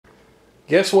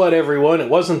Guess what, everyone? It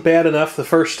wasn't bad enough the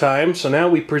first time, so now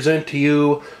we present to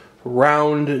you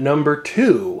round number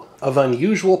 2 of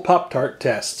unusual Pop-Tart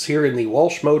tests here in the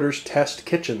Walsh Motors Test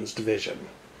Kitchens division.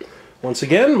 Once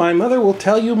again, my mother will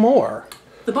tell you more.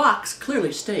 The box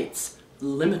clearly states,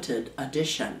 limited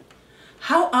edition.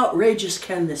 How outrageous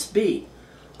can this be?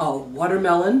 A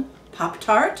watermelon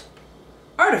Pop-Tart?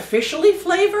 Artificially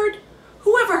flavored?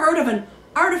 Who ever heard of an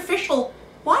artificial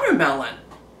watermelon?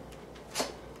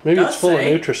 Maybe it's full of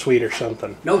NutraSweet or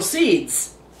something. No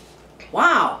seeds.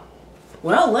 Wow.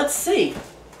 Well, let's see.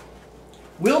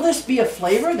 Will this be a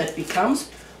flavor that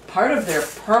becomes part of their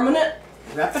permanent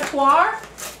repertoire?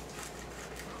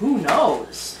 Who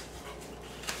knows?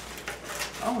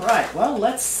 All right, well,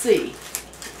 let's see.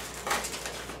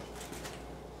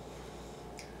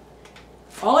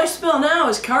 All I smell now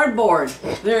is cardboard.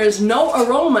 There is no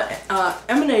aroma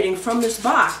emanating from this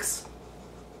box.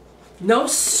 No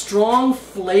strong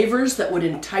flavors that would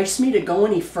entice me to go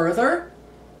any further.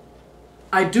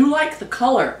 I do like the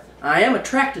color. I am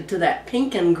attracted to that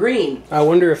pink and green. I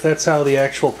wonder if that's how the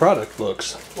actual product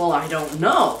looks. Well, I don't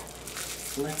know.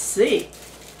 Let's see.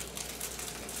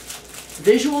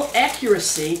 Visual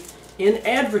accuracy in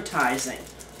advertising.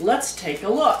 Let's take a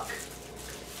look.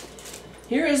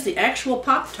 Here is the actual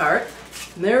Pop-Tart,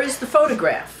 and there is the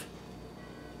photograph.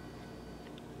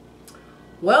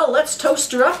 Well, let's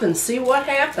toast her up and see what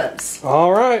happens.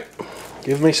 All right.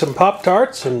 Give me some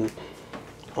Pop-Tarts and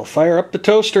I'll fire up the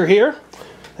toaster here.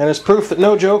 And as proof that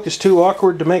no joke is too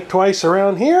awkward to make twice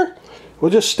around here,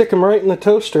 we'll just stick them right in the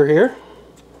toaster here.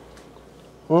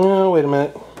 Oh, wait a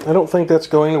minute. I don't think that's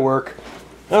going to work.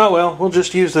 Oh well, we'll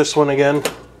just use this one again.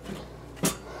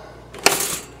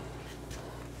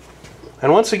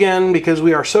 And once again, because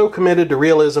we are so committed to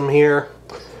realism here,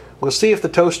 we'll see if the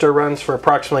toaster runs for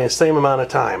approximately the same amount of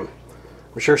time.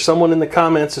 I'm sure someone in the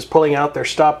comments is pulling out their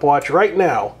stopwatch right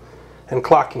now and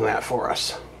clocking that for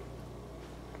us.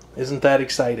 Isn't that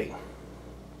exciting?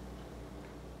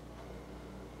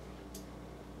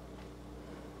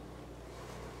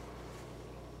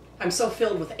 I'm so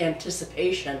filled with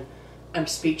anticipation, I'm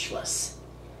speechless.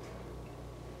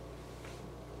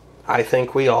 I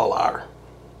think we all are.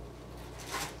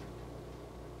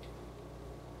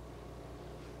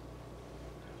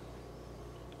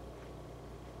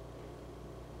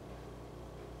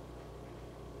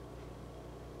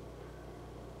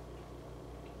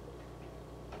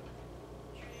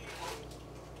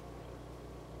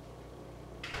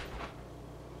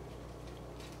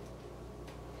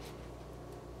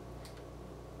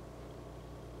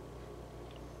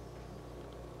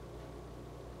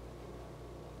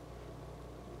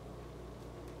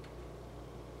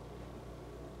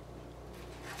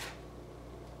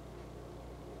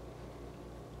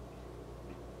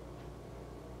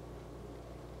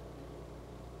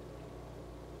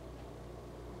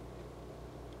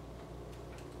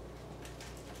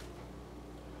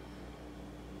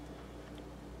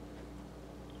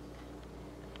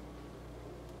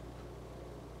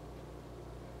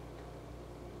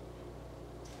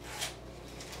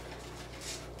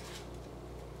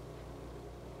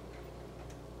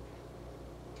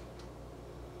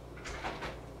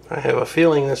 I have a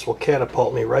feeling this will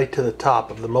catapult me right to the top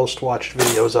of the most watched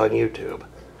videos on YouTube.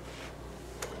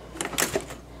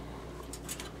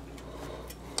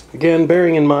 Again,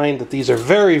 bearing in mind that these are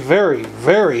very, very,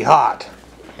 very hot.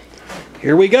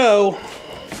 Here we go.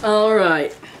 All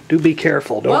right. Do be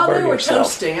careful. Don't burn yourself. While they were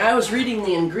toasting, I was reading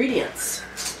the ingredients.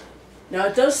 Now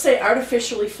it does say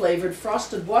artificially flavored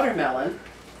frosted watermelon.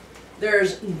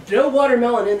 There's no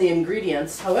watermelon in the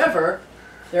ingredients. However,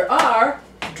 there are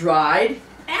dried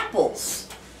apples.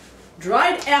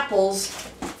 Dried apples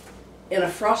in a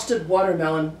frosted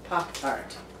watermelon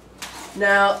Pop-Tart.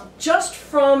 Now, just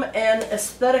from an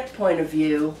aesthetic point of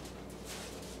view,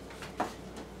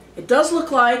 it does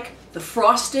look like the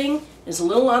frosting is a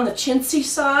little on the chintzy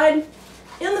side.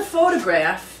 In the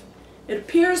photograph, it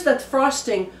appears that the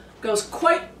frosting goes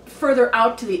quite further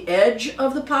out to the edge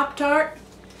of the Pop-Tart,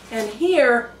 and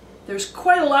here there's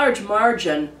quite a large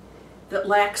margin that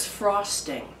lacks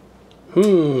frosting.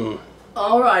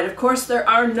 Alright, of course there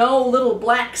are no little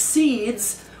black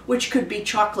seeds, which could be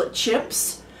chocolate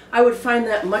chips. I would find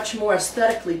that much more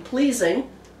aesthetically pleasing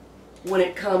when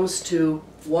it comes to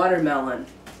watermelon.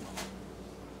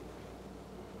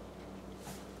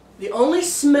 The only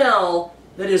smell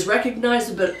that is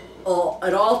recognizable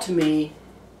at all to me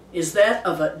is that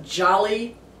of a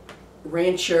Jolly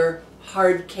Rancher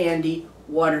hard candy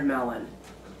watermelon.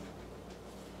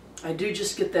 I do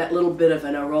just get that little bit of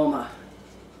an aroma.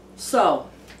 So,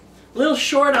 a little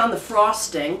short on the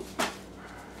frosting.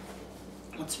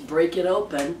 Let's break it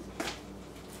open.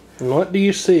 And what do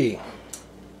you see?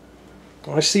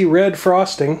 I see red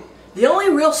frosting. The only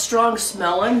real strong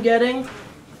smell I'm getting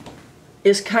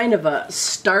is kind of a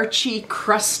starchy,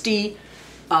 crusty,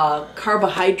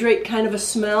 carbohydrate kind of a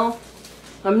smell.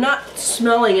 I'm not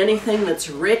smelling anything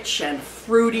that's rich and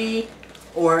fruity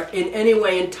or in any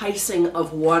way enticing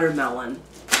of watermelon.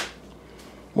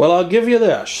 Well, I'll give you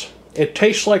this. It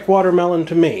tastes like watermelon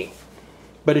to me,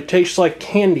 but it tastes like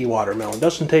candy watermelon. It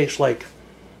doesn't taste like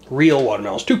real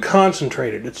watermelon. It's too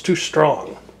concentrated. It's too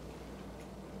strong.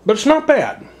 But it's not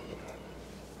bad.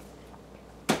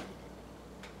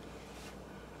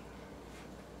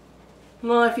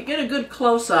 Well, if you get a good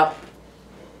close-up,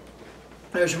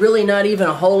 there's really not even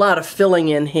a whole lot of filling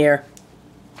in here.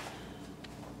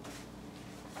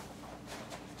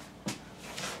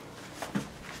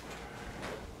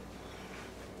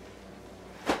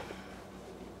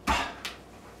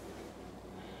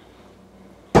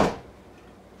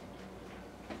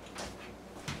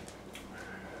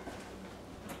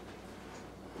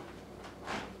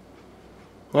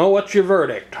 Well, what's your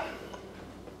verdict?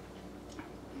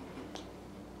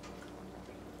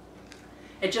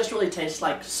 It just really tastes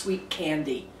like sweet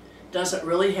candy. Doesn't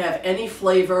really have any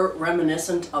flavor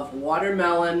reminiscent of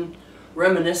watermelon,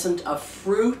 reminiscent of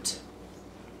fruit.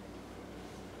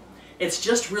 It's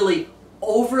just really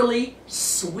overly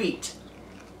sweet.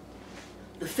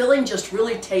 The filling just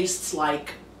really tastes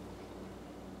like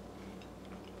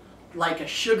a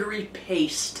sugary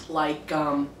paste, like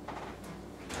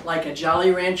a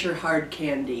Jolly Rancher hard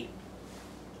candy.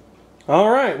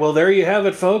 Alright, well there you have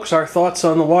it, folks. Our thoughts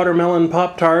on the watermelon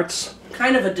Pop-Tarts.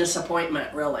 Kind of a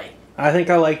disappointment, really. I think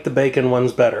I like the bacon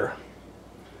ones better.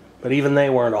 But even they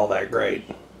weren't all that great.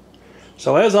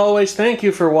 So as always, thank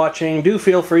you for watching. Do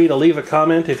feel free to leave a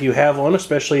comment if you have one,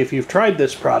 especially if you've tried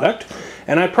this product.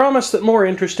 And I promise that more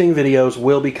interesting videos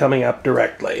will be coming up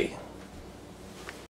directly.